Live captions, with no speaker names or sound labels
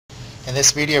In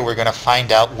this video we're going to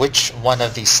find out which one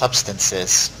of these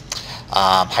substances,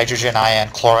 hydrogen ion,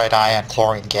 chloride ion,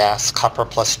 chlorine gas, copper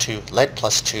plus 2, lead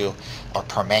plus 2, or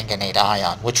permanganate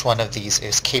ion, which one of these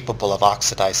is capable of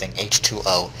oxidizing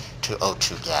H2O to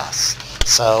O2 gas.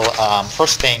 So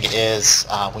first thing is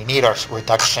we need our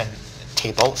reduction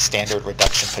table, standard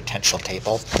reduction potential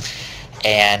table,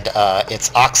 and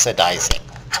it's oxidizing,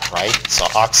 right? So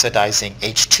oxidizing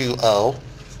H2O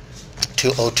to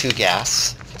O2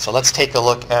 gas. So let's take a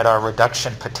look at our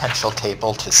reduction potential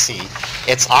table to see.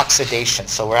 It's oxidation,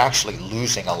 so we're actually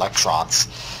losing electrons.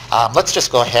 Let's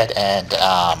just go ahead and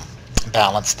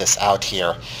balance this out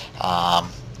here.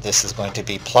 This is going to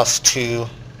be plus 2.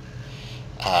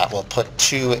 We'll put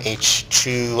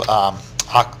 2H2,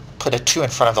 put a 2 in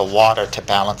front of the water to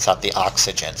balance out the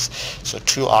oxygens. So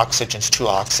 2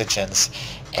 oxygens,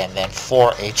 and then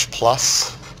 4H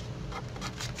plus.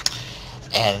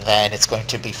 And then it's going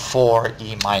to be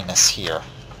 4E minus here.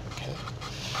 Okay.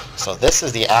 So this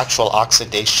is the actual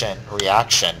oxidation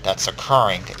reaction that's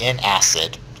occurring in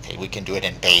acid. Okay, we can do it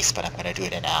in base, but I'm going to do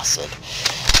it in acid.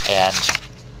 And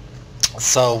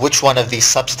so which one of these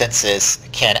substances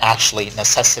can actually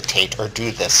necessitate or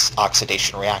do this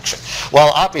oxidation reaction?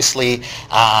 Well, obviously,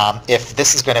 if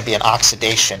this is going to be an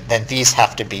oxidation, then these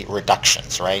have to be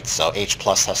reductions, right? So H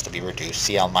plus has to be reduced,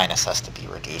 Cl minus has to be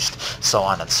reduced, so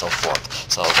on and so forth.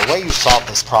 So the way you solve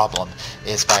this problem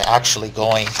is by actually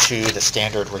going to the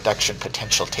standard reduction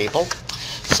potential table.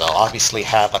 So obviously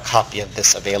have a copy of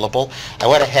this available. I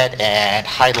went ahead and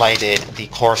highlighted the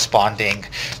corresponding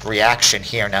reaction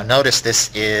here. Now notice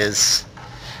this is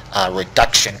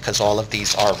reduction because all of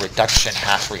these are reduction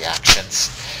half reactions.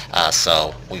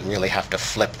 So we really have to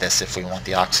flip this if we want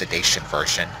the oxidation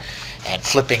version. And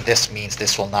flipping this means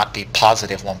this will not be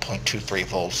positive 1.23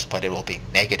 volts, but it will be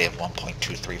negative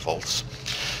 1.23 volts.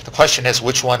 The question is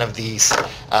which one of these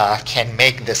can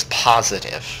make this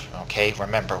positive? Okay,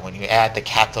 remember when you add the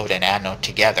cathode and anode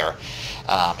together,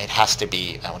 it has to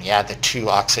be, when you add the two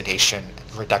oxidation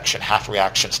reduction half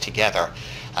reactions together,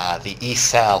 the E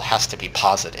cell has to be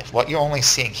positive. What you're only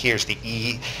seeing here is the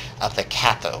E of the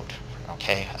cathode.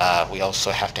 Okay, we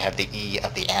also have to have the E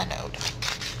of the anode,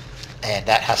 and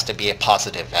that has to be a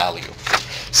positive value.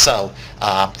 So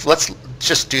let's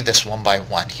just do this one by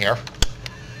one here.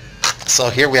 So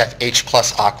here we have H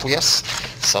plus aqueous.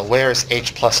 So where is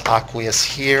H plus aqueous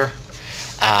here?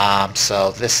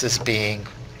 So this is being,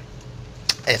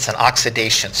 it's an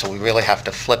oxidation, so we really have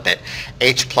to flip it.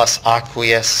 H plus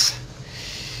aqueous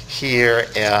here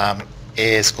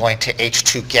is going to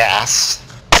H2 gas.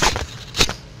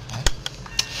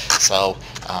 So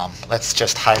let's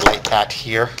just highlight that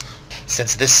here.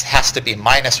 Since this has to be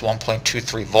minus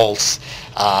 1.23 volts,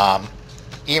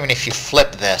 even if you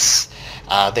flip this,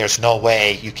 there's no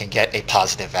way you can get a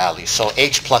positive value. So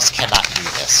H plus cannot do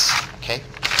this. Okay,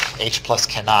 H plus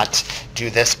cannot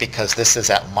do this because this is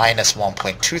at minus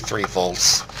 1.23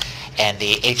 volts, and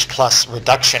the H plus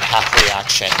reduction half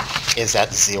reaction is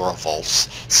at 0 volts.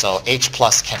 So H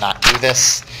plus cannot do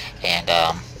this, and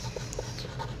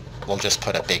we'll just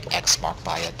put a big X mark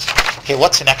by it. Okay,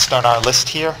 what's next on our list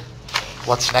here?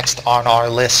 What's next on our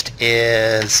list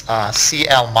is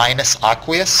Cl minus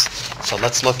aqueous. So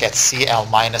let's look at Cl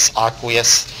minus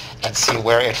aqueous and see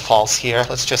where it falls here.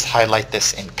 Let's just highlight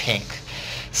this in pink.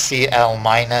 Cl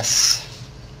minus,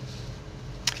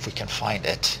 if we can find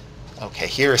it. Okay,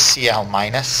 here is Cl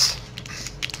minus.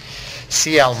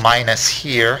 Cl minus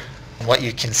here. What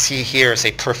you can see here is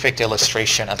a perfect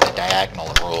illustration of the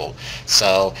diagonal rule.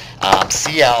 So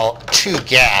Cl2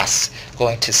 gas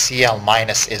going to Cl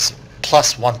minus is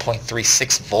plus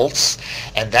 1.36 volts,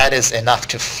 and that is enough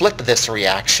to flip this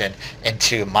reaction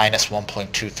into minus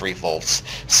 1.23 volts.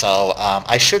 So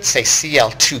I should say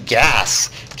Cl2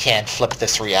 gas can flip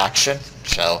this reaction.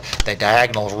 So the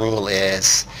diagonal rule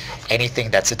is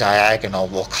anything that's a diagonal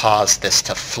will cause this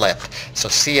to flip. So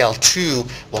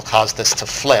Cl2 will cause this to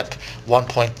flip.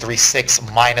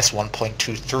 1.36 minus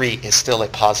 1.23 is still a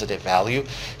positive value.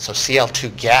 So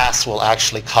Cl2 gas will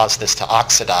actually cause this to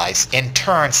oxidize. In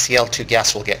turn, Cl2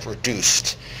 gas will get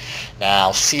reduced.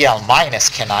 Now Cl minus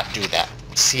cannot do that.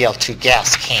 Cl2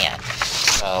 gas can.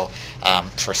 So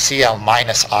for Cl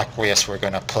minus aqueous, we're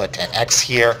going to put an X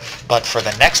here, but for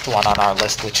the next one on our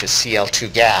list, which is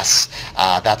Cl2 gas,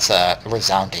 that's a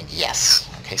resounding yes.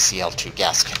 Okay, Cl2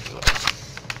 gas can do it.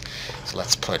 So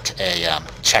let's put a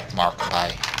check mark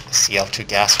by Cl2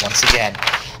 gas once again.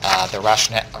 The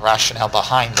rationale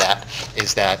behind that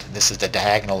is that this is the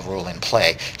diagonal rule in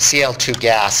play. Cl2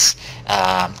 gas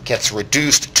gets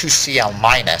reduced to Cl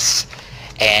minus,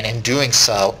 and in doing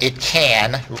so, it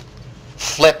can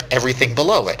flip everything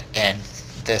below it, and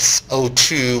this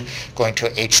O2 going to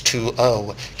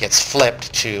H2O gets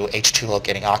flipped to H2O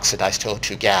getting oxidized to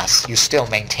O2 gas, you still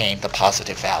maintain the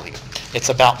positive value. It's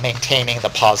about maintaining the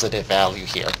positive value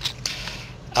here.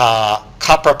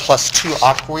 Copper plus 2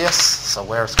 aqueous. So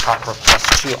where's copper plus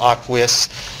 2 aqueous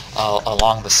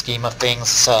along the scheme of things?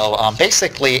 So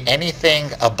basically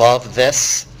anything above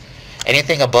this,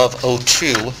 anything above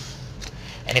O2,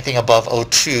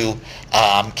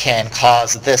 can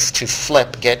cause this to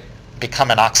flip,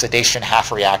 become an oxidation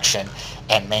half reaction,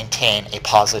 and maintain a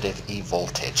positive E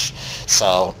voltage.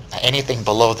 So anything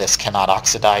below this cannot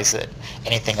oxidize it.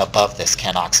 Anything above this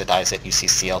can oxidize it. You see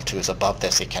Cl2 is above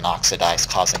this, it can oxidize,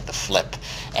 causing the flip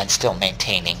and still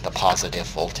maintaining the positive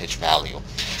voltage value.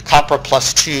 Copper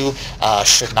plus 2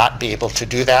 should not be able to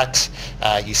do that.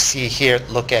 You see here,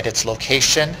 look at its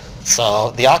location.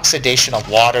 So the oxidation of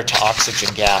water to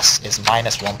oxygen gas is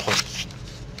minus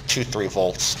 1.23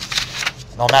 volts.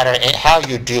 No matter how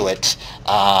you do it,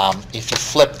 if you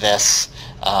flip this,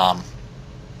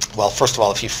 well, first of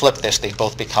all, if you flip this, they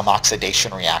both become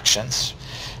oxidation reactions.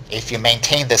 If you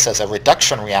maintain this as a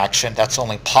reduction reaction, that's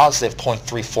only positive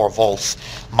 0.34 volts,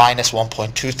 minus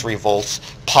 1.23 volts,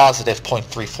 positive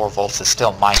 0.34 volts is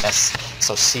still minus,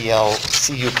 so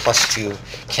Cu plus 2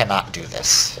 cannot do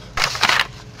this.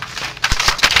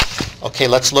 Okay,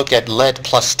 let's look at lead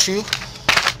plus 2.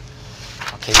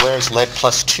 Okay, where's lead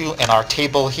plus 2 in our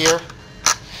table here?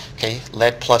 Okay,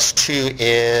 lead plus 2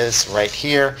 is right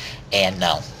here, and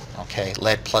no. Okay,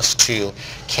 lead plus 2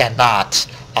 cannot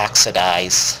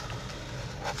oxidize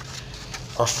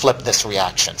or flip this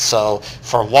reaction. So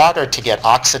for water to get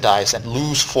oxidized and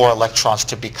lose 4 electrons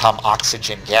to become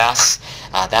oxygen gas,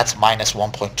 that's minus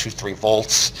 1.23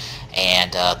 volts,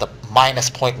 and the minus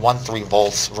 0.13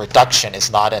 volts reduction is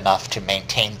not enough to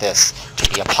maintain this to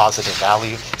be a positive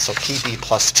value. So Pb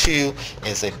plus 2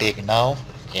 is a big no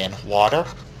in water.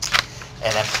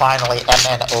 And then finally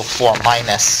MnO4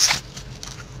 minus.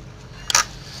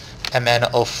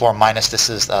 MnO4 minus, this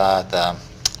is the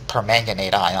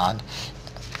permanganate ion.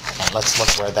 And let's look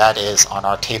where that is on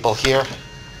our table here.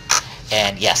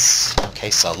 And yes, okay,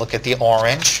 so look at the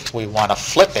orange. We want to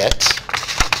flip it.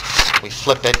 We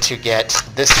flip it to get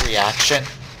this reaction,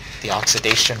 the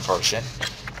oxidation version.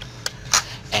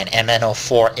 And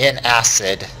MnO4 in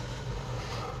acid,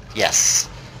 yes.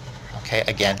 Okay,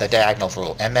 again, the diagonal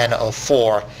rule.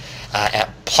 MnO4 at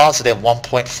positive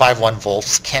 1.51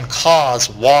 volts can cause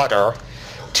water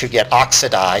to get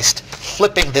oxidized,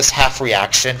 flipping this half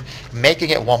reaction, making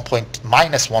it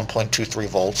minus 1.23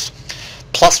 volts,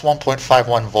 plus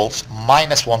 1.51 volts,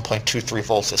 minus 1.23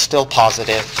 volts is still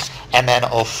positive.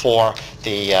 MnO4,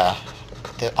 the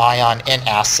ion in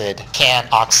acid, can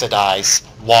oxidize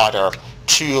water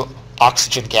to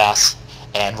oxygen gas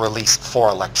and release 4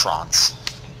 electrons.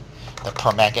 The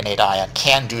permanganate ion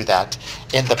can do that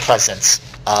in the presence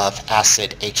of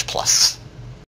acid H+.